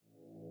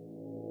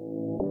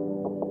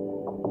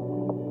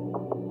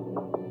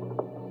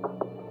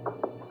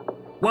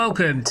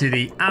Welcome to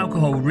the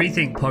Alcohol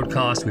Rethink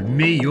podcast with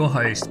me, your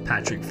host,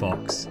 Patrick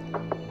Fox.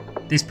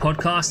 This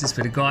podcast is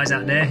for the guys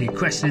out there who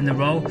question the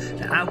role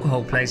that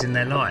alcohol plays in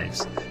their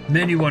lives,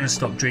 men who want to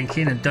stop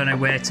drinking and don't know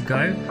where to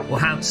go or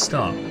how to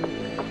start.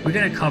 We're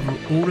going to cover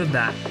all of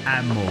that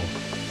and more.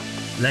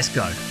 Let's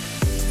go.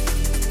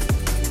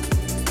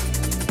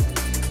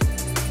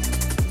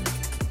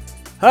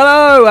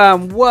 Hello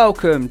and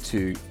welcome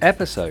to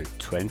episode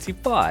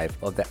 25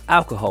 of the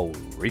Alcohol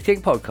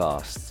Rethink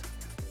podcast.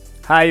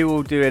 How you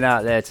all doing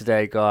out there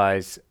today,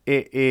 guys?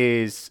 It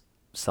is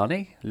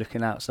sunny,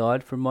 looking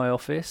outside from my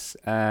office,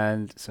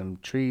 and some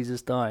trees are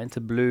starting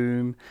to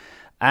bloom,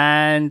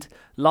 and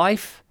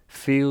life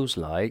feels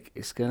like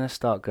it's going to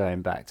start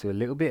going back to a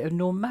little bit of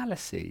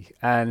normalcy.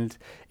 And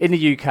in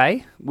the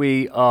UK,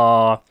 we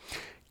are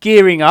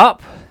gearing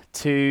up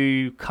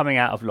to coming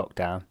out of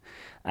lockdown.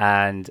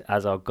 And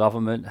as our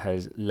government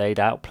has laid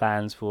out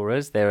plans for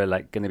us, there are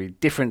going to be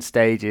different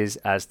stages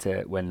as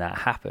to when that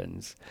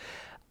happens.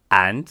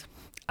 And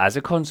as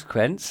a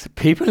consequence,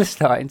 people are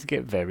starting to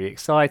get very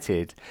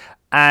excited,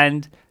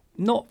 and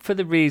not for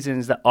the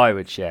reasons that I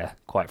would share,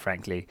 quite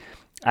frankly.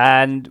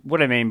 And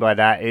what I mean by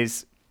that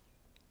is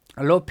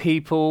a lot of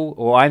people,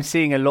 or I'm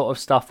seeing a lot of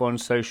stuff on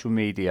social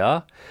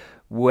media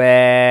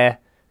where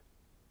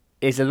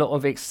is a lot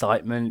of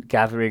excitement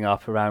gathering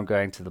up around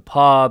going to the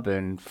pub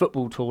and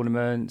football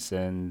tournaments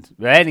and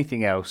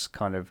anything else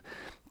kind of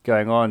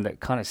going on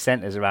that kind of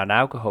centers around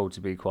alcohol,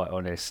 to be quite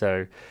honest.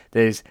 So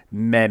there's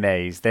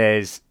memes,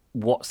 there's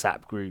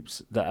WhatsApp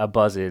groups that are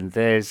buzzing,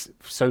 there's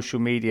social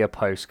media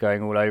posts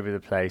going all over the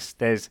place,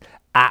 there's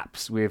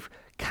apps with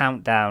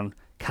countdown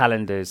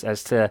calendars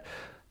as to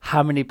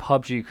how many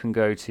pubs you can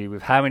go to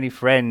with how many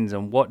friends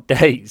and what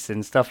dates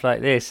and stuff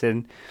like this.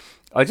 And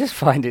I just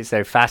find it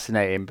so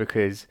fascinating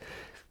because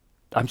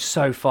I'm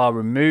so far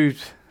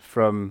removed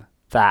from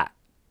that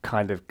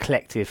kind of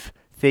collective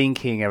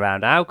thinking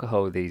around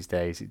alcohol these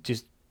days. It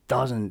just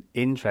doesn't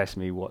interest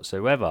me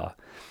whatsoever.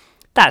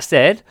 That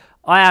said,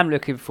 I am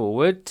looking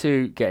forward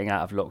to getting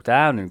out of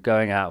lockdown and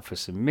going out for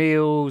some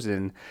meals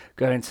and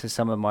going to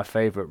some of my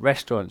favourite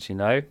restaurants, you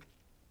know.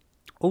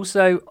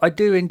 Also, I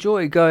do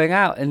enjoy going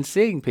out and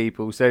seeing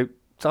people, so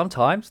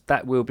sometimes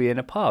that will be in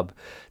a pub.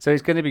 So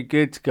it's going to be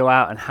good to go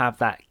out and have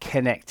that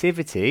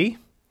connectivity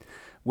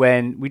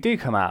when we do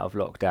come out of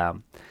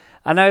lockdown.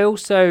 And I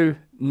also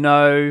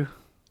know,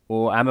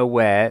 or am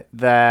aware,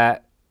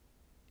 that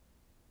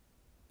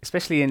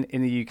especially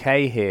in the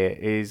UK here,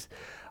 is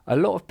a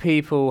lot of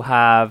people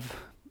have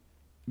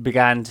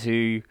began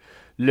to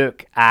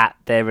look at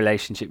their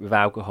relationship with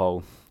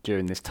alcohol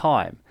during this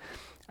time.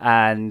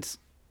 And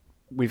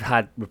we've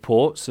had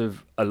reports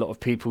of a lot of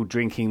people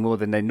drinking more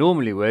than they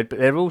normally would, but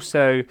there are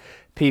also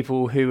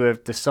people who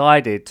have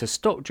decided to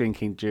stop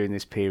drinking during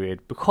this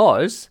period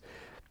because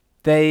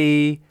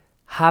they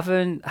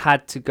haven't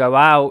had to go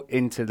out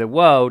into the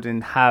world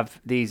and have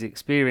these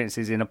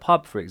experiences in a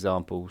pub, for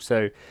example.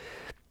 So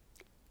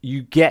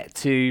you get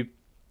to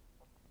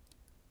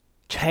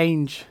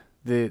change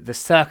the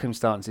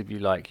circumstance, if you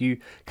like. You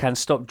can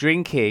stop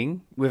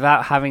drinking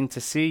without having to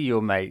see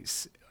your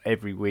mates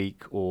every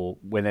week or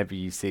whenever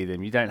you see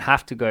them. You don't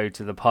have to go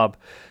to the pub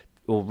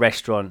or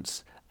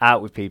restaurants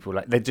out with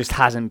people. There just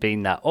hasn't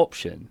been that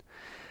option.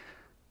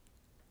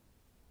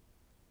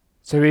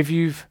 So if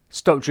you've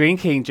stopped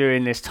drinking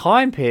during this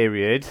time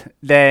period,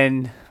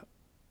 then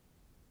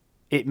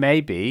it may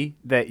be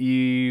that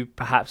you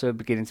perhaps are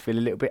beginning to feel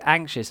a little bit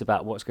anxious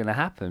about what's going to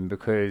happen,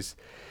 because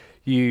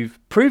you've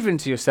proven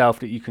to yourself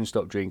that you can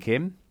stop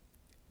drinking,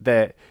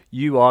 that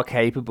you are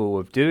capable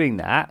of doing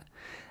that.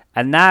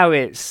 And now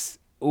it's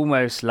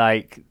almost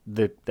like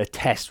the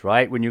test,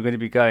 right? When you're going to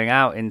be going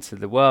out into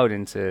the world,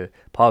 into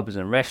pubs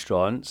and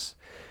restaurants,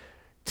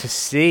 to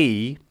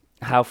see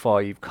how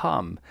far you've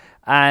come.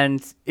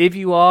 And if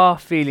you are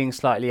feeling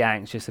slightly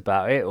anxious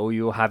about it, or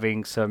you're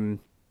having some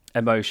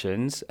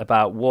emotions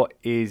about what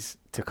is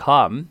to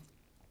come,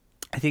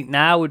 I think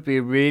now would be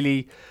a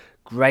really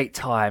great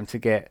time to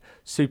get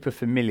super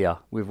familiar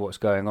with what's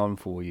going on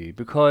for you,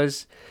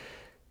 because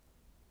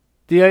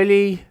the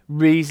only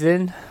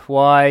reason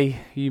why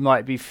you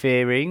might be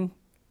fearing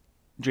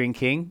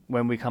drinking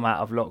when we come out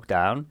of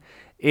lockdown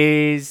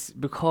is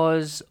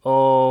because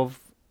of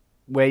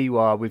where you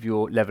are with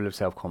your level of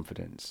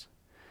self-confidence.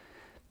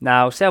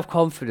 Now,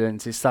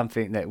 self-confidence is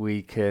something that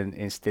we can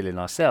instill in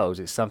ourselves.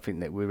 It's something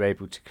that we're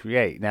able to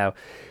create. Now,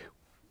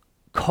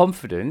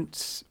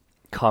 confidence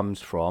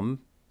comes from,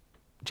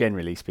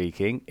 generally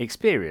speaking,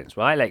 experience,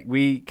 right?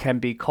 We can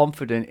be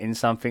confident in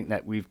something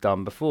that we've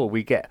done before.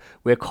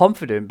 We're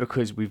confident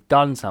because we've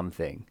done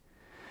something.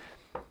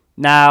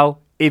 Now,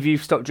 if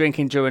you've stopped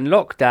drinking during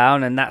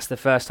lockdown and that's the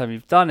first time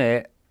you've done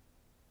it,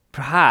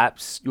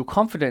 perhaps you're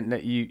confident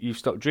that you've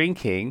stopped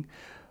drinking,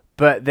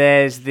 but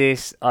there's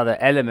this other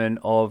element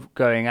of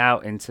going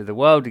out into the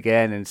world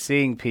again and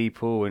seeing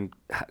people and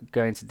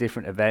going to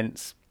different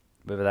events,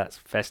 whether that's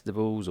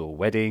festivals or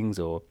weddings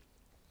or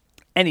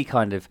any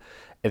kind of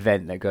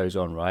event that goes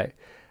on, right?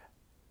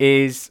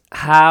 Is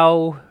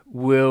how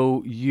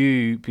will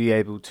you be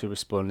able to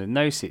respond in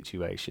those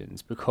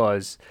situations?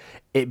 Because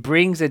it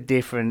brings a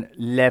different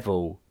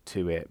level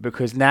to it.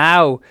 Because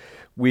now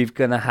we're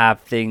going to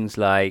have things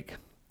like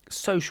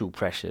social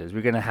pressures,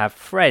 we're going to have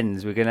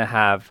friends, we're going to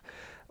have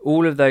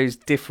all of those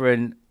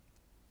different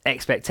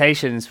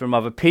expectations from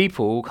other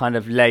people kind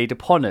of laid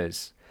upon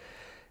us.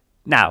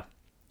 Now,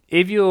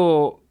 if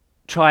you're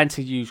trying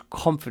to use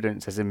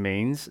confidence as a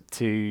means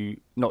to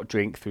not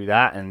drink through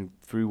that and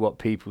through what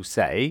people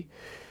say,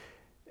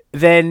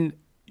 then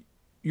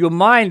your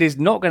mind is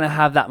not going to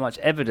have that much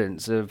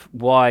evidence of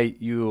why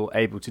you're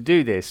able to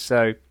do this.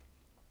 So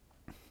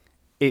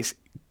it's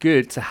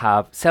good to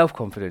have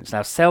self-confidence.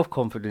 Now,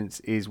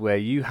 self-confidence is where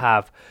you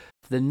have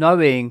the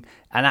knowing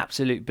and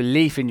absolute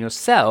belief in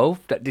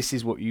yourself that this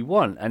is what you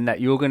want and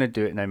that you're going to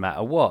do it no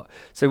matter what.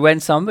 So when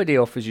somebody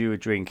offers you a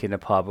drink in a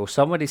pub, or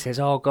somebody says,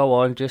 oh, go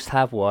on, just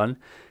have one,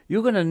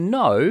 you're going to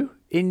know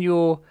in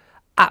your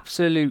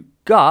absolute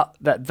gut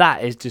that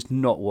that is just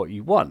not what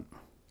you want.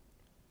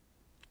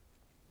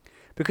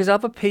 Because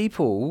other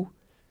people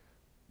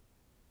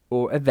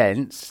or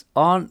events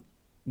aren't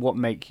what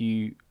make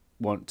you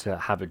want to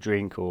have a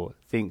drink or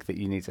think that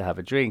you need to have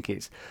a drink.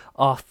 It's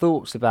our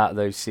thoughts about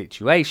those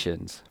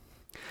situations.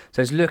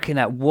 So it's looking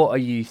at what are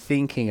you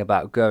thinking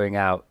about going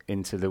out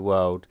into the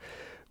world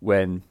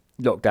when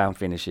lockdown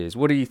finishes?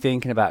 What are you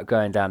thinking about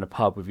going down a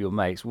pub with your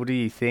mates? What are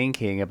you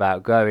thinking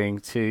about going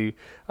to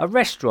a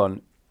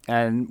restaurant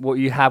and what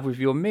you have with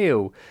your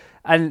meal?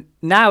 And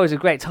now is a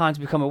great time to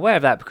become aware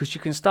of that, because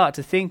you can start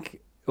to think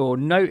or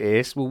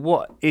notice, well,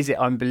 what is it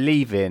I'm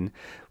believing?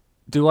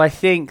 Do I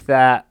think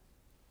that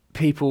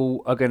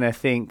people are going to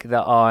think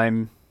that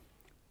I'm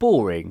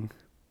boring?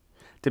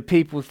 Do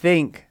people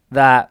think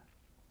that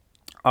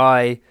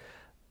I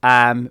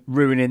am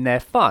ruining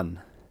their fun?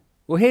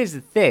 Well, here's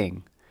the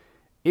thing.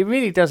 It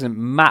really doesn't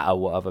matter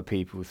what other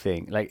people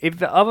think. Like, if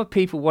the other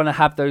people want to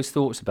have those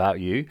thoughts about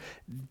you,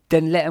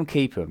 then let them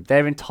keep them.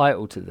 They're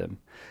entitled to them.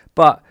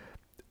 But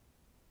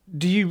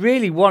do you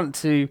really want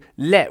to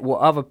let what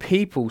other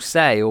people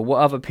say or what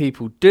other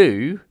people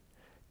do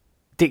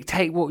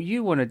dictate what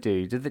you want to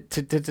do,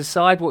 to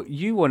decide what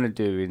you want to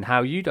do and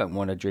how you don't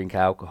want to drink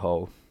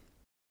alcohol?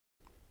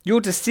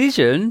 Your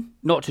decision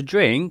not to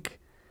drink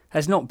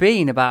has not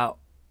been about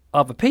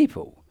other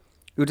people.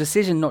 Your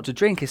decision not to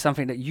drink is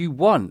something that you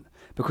want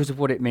because of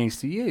what it means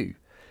to you.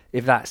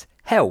 If that's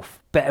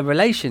health, better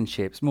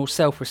relationships, more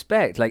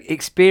self-respect, like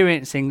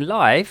experiencing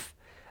life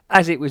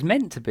as it was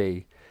meant to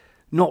be,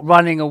 not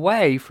running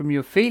away from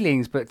your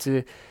feelings, but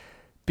to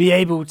be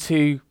able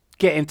to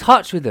get in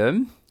touch with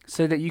them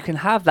so that you can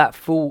have that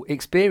full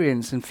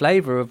experience and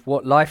flavour of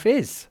what life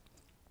is.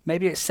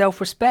 Maybe it's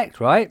self-respect,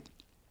 right?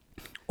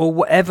 Or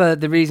whatever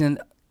the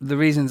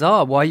reasons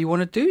are why you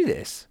want to do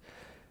this.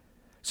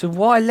 So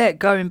why let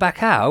going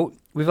back out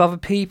with other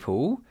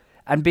people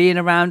and being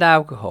around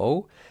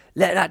alcohol,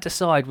 let that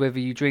decide whether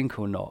you drink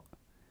or not?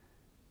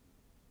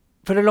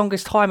 For the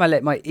longest time, I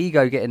let my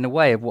ego get in the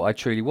way of what I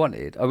truly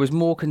wanted. I was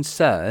more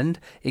concerned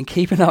in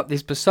keeping up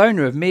this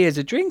persona of me as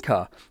a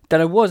drinker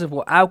than I was of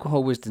what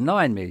alcohol was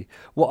denying me,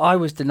 what I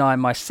was denying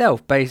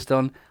myself based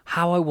on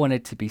how I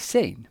wanted to be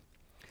seen.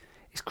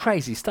 It's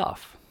crazy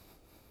stuff.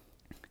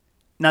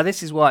 Now,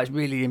 this is why it's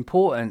really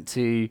important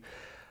to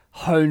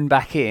hone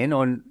back in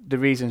on the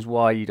reasons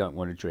why you don't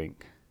want to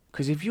drink.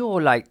 Because if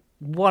you're like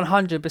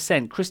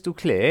 100% crystal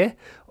clear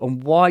on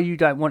why you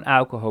don't want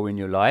alcohol in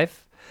your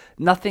life,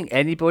 nothing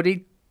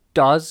anybody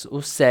does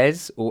or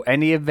says or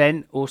any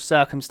event or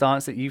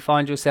circumstance that you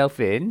find yourself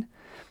in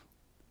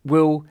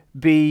will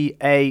be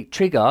a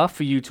trigger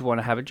for you to want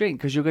to have a drink,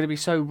 because you're going to be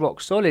so rock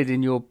solid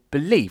in your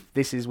belief.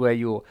 This is where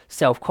your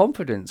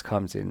self-confidence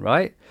comes in,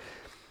 right?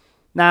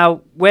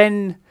 Now,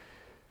 when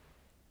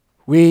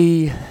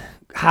we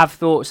have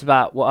thoughts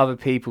about what other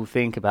people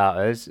think about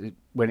us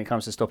when it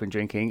comes to stopping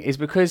drinking, is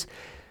because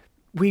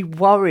we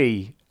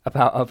worry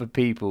about other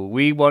people.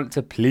 We want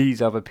to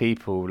please other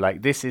people.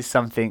 Like, this is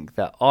something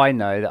that I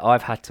know that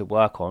I've had to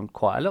work on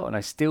quite a lot, and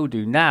I still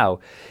do now,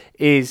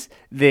 is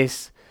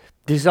this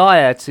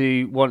desire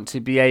to want to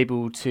be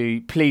able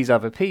to please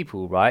other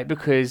people, right?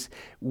 Because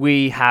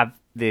we have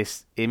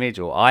this image,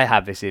 or I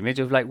have this image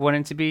of like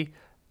wanting to be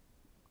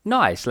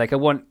nice, like I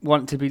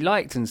want to be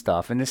liked and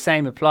stuff. And the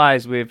same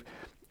applies with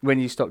when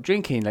you stop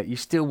drinking. Like, you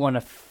still want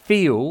to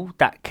feel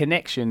that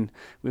connection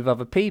with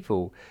other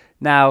people.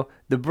 Now,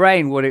 the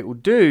brain, what it will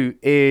do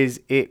is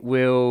it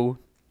will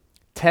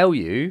tell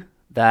you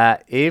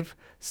that if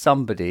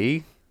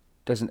somebody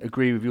doesn't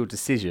agree with your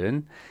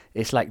decision,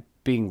 it's like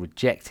being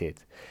rejected.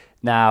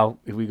 Now,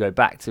 if we go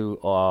back to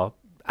our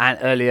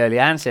early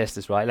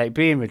ancestors, right, like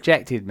being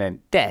rejected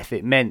meant death.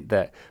 It meant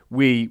that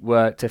we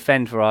were to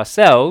fend for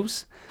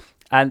ourselves,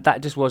 and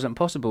that just wasn't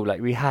possible.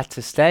 Like, we had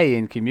to stay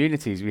in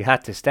communities. We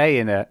had to stay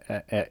in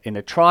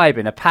a tribe,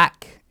 in a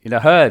pack, in a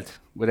herd,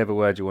 whatever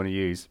word you want to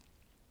use.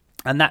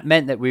 And that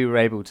meant that we were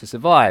able to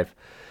survive.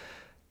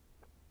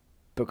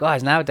 But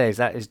guys, nowadays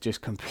that is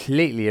just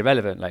completely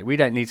irrelevant. Like, we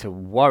don't need to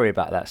worry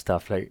about that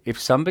stuff. Like, if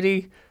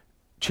somebody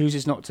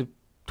chooses not to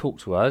talk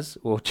to us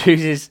or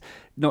chooses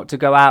not to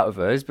go out of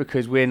us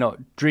because we're not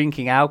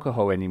drinking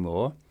alcohol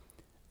anymore,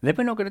 then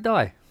we're not going to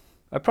die.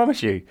 I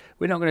promise you,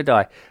 we're not going to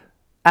die.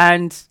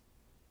 And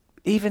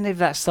even if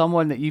that's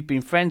someone that you've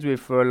been friends with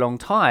for a long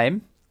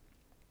time,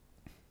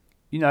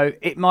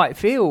 it might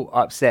feel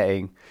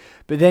upsetting,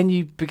 but then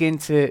you begin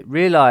to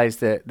realize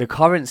that the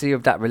currency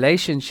of that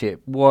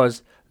relationship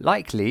was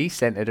likely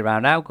centered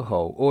around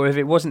alcohol. Or if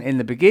it wasn't in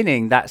the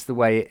beginning, that's the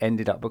way it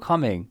ended up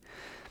becoming.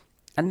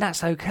 And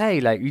that's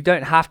okay. Like, you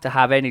don't have to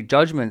have any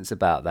judgments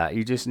about that.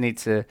 You just need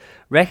to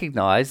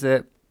recognize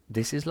that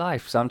this is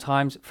life.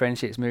 Sometimes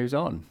friendships moves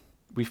on.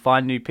 We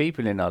find new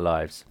people in our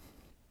lives.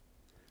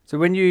 So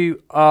when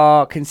you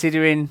are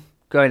considering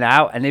going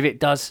out, and if it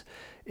does,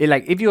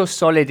 if you're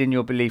solid in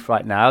your belief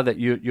right now that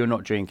you're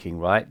not drinking,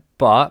 right?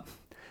 But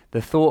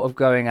the thought of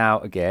going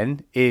out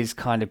again is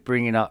kind of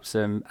bringing up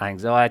some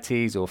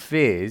anxieties or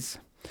fears.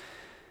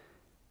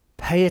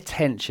 Pay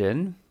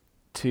attention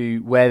to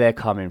where they're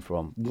coming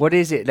from. What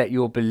is it that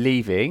you're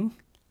believing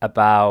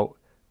about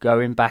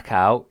going back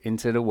out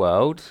into the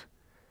world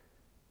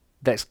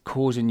that's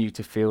causing you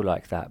to feel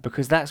like that?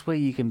 Because that's where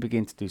you can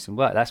begin to do some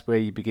work. That's where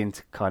you begin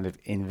to kind of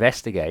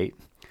investigate,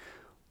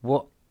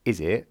 what is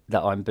it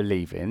that I'm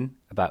believing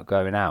about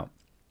going out?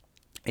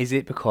 Is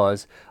it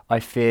because I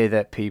fear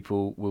that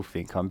people will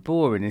think I'm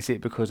boring? Is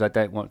it because I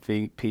don't want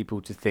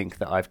people to think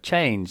that I've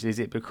changed? Is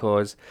it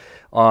because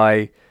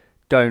I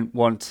don't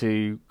want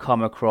to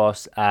come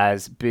across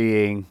as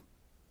being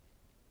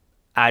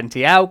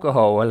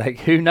anti-alcohol? Or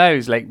who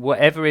knows,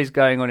 whatever is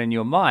going on in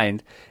your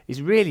mind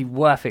is really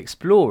worth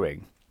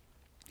exploring,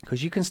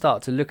 because you can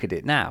start to look at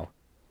it now.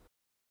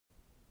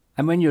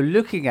 And when you're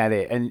looking at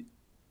it, and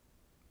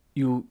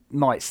you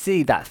might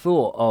see that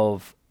thought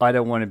of, I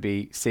don't want to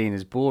be seen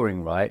as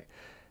boring, right?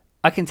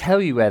 I can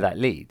tell you where that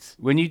leads.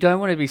 When you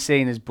don't want to be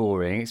seen as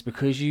boring, it's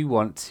because you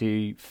want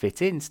to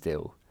fit in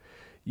still.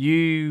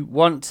 You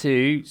want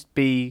to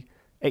be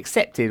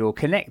accepted or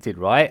connected,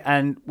 right?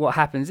 And what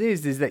happens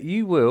is that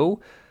you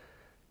will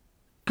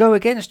go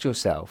against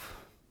yourself.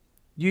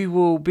 You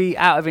will be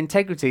out of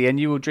integrity, and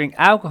you will drink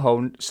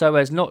alcohol so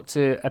as not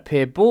to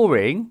appear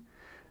boring.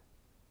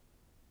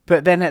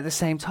 But then at the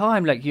same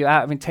time, you're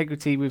out of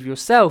integrity with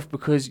yourself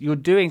because you're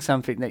doing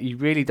something that you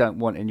really don't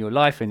want in your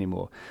life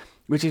anymore.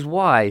 Which is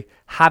why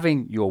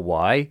having your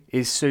why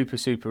is super,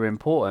 super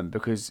important,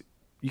 because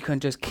you can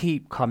just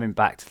keep coming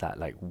back to that.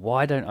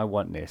 Why don't I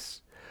want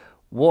this?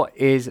 What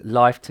is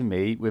life to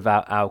me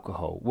without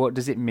alcohol? What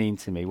does it mean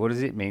to me? What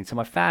does it mean to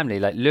my family?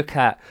 Look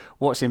at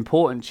what's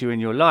important to you in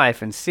your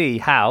life and see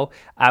how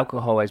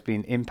alcohol has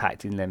been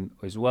impacting them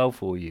as well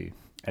for you.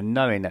 And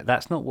knowing that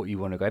that's not what you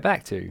want to go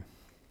back to.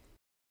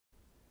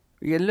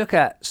 You can look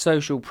at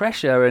social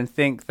pressure and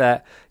think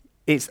that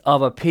it's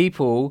other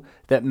people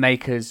that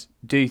make us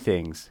do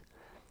things.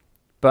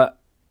 But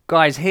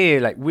guys,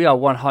 here, we are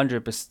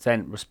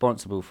 100%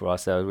 responsible for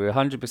ourselves. We're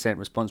 100%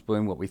 responsible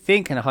in what we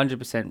think, and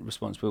 100%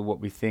 responsible in what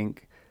we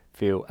think,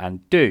 feel,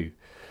 and do.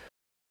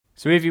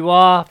 So if you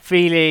are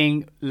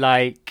feeling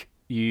like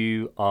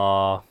there's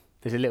a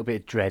little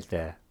bit of dread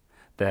there,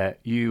 that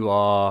you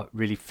are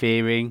really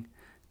fearing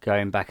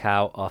going back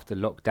out after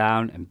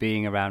lockdown and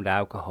being around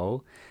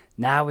alcohol,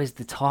 now is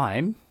the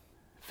time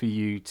for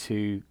you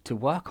to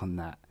work on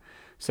that,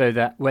 so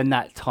that when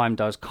that time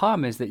does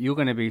come, is that you're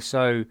going to be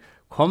so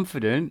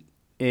confident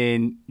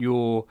in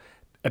your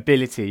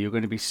ability, you're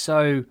going to be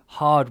so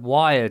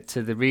hardwired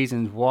to the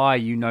reasons why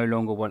you no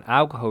longer want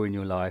alcohol in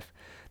your life.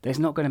 There's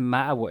not going to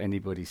matter what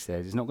anybody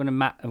says. It's not going to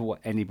matter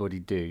what anybody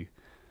do.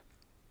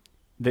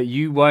 That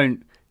you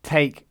won't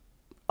take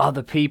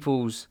other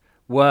people's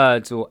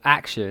words or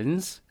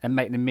actions and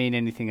make them mean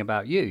anything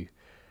about you,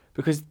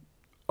 because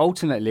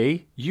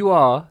ultimately, you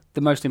are the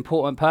most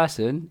important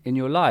person in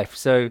your life.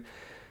 So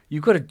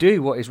you've got to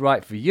do what is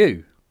right for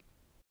you.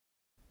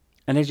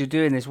 And as you're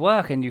doing this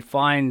work and you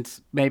find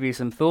maybe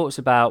some thoughts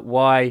about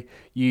why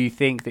you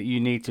think that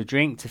you need to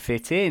drink to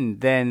fit in,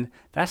 then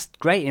that's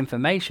great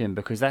information,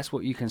 because that's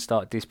what you can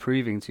start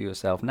disproving to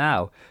yourself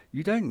now.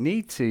 You don't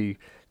need to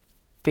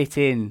fit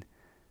in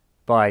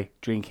by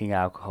drinking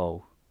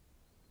alcohol.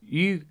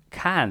 You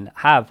can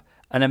have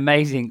an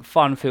amazing,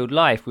 fun-filled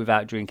life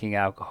without drinking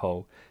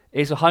alcohol.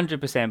 It's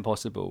 100%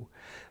 possible.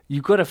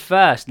 You've got to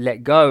first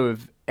let go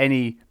of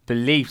any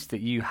beliefs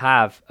that you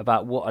have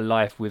about what a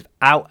life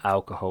without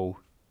alcohol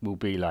will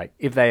be like,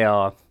 if they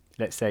are,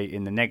 let's say,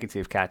 in the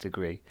negative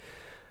category.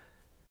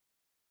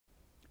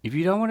 If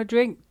you don't want to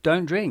drink,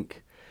 don't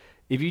drink.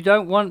 If you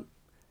don't want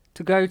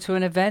to go to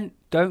an event,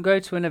 don't go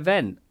to an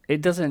event.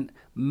 It doesn't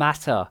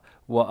matter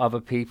what other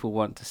people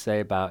want to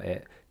say about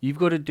it. You've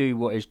got to do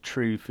what is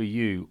true for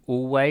you,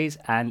 always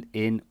and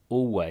in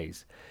all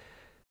ways.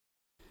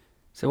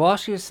 So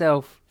ask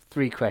yourself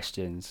 3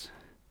 questions.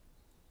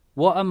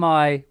 What are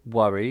my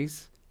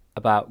worries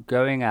about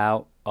going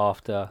out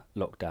after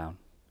lockdown?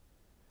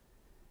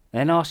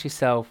 Then ask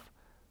yourself,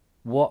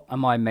 what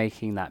am I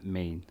making that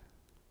mean?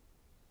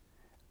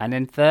 And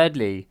then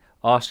thirdly,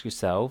 ask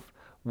yourself,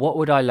 what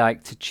would I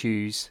like to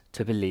choose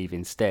to believe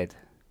instead?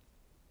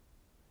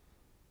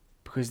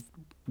 Because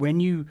when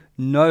you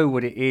know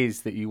what it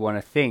is that you want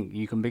to think,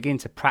 you can begin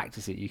to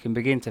practice it, you can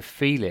begin to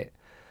feel it,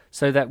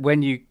 so that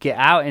when you get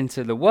out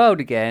into the world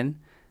again,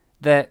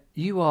 that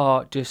you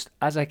are just,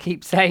 as I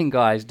keep saying,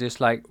 guys, just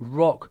like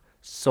rock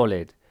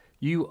solid.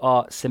 You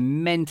are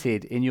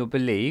cemented in your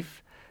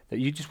belief that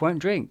you just won't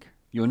drink.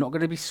 You're not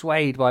going to be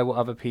swayed by what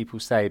other people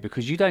say,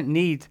 because you don't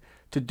need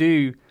to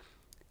do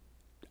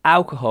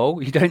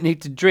alcohol, you don't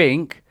need to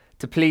drink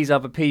to please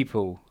other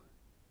people.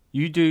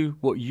 You do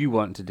what you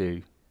want to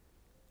do.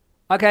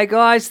 Okay,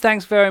 guys,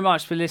 thanks very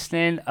much for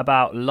listening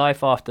about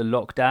life after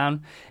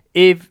lockdown.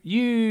 If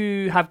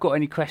you have got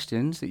any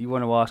questions that you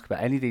want to ask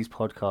about any of these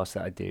podcasts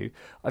that I do,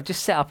 I've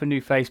just set up a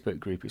new Facebook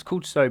group. It's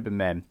called Sober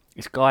Men.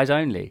 It's guys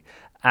only.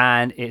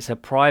 And it's a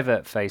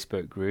private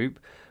Facebook group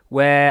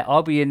where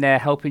I'll be in there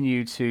helping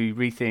you to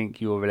rethink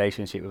your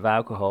relationship with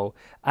alcohol.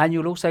 And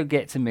you'll also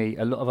get to meet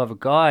a lot of other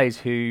guys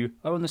who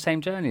are on the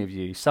same journey as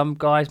you. Some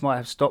guys might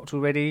have stopped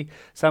already.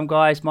 Some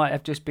guys might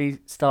have just been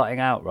starting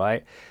out,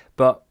 right?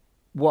 But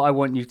what I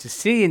want you to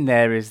see in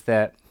there is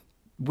that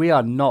we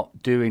are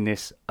not doing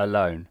this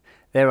alone.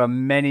 There are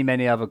many,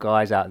 many other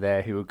guys out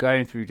there who are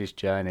going through this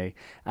journey.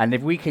 And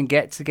if we can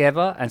get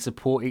together and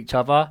support each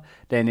other,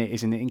 then it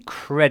is an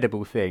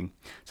incredible thing.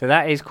 So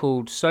that is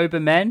called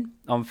Sober Men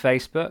on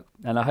Facebook.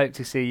 And I hope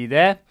to see you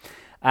there.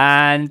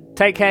 And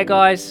take care,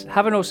 guys.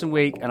 Have an awesome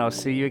week. And I'll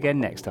see you again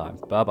next time.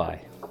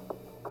 Bye-bye.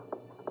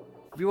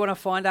 If you want to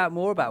find out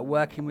more about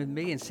working with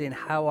me and seeing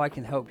how I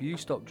can help you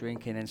stop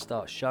drinking and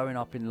start showing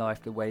up in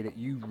life the way that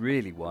you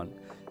really want,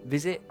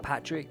 visit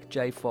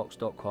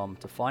patrickjfox.com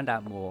to find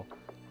out more,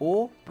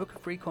 or book a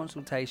free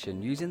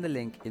consultation using the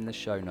link in the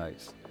show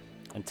notes.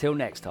 Until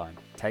next time,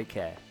 take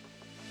care.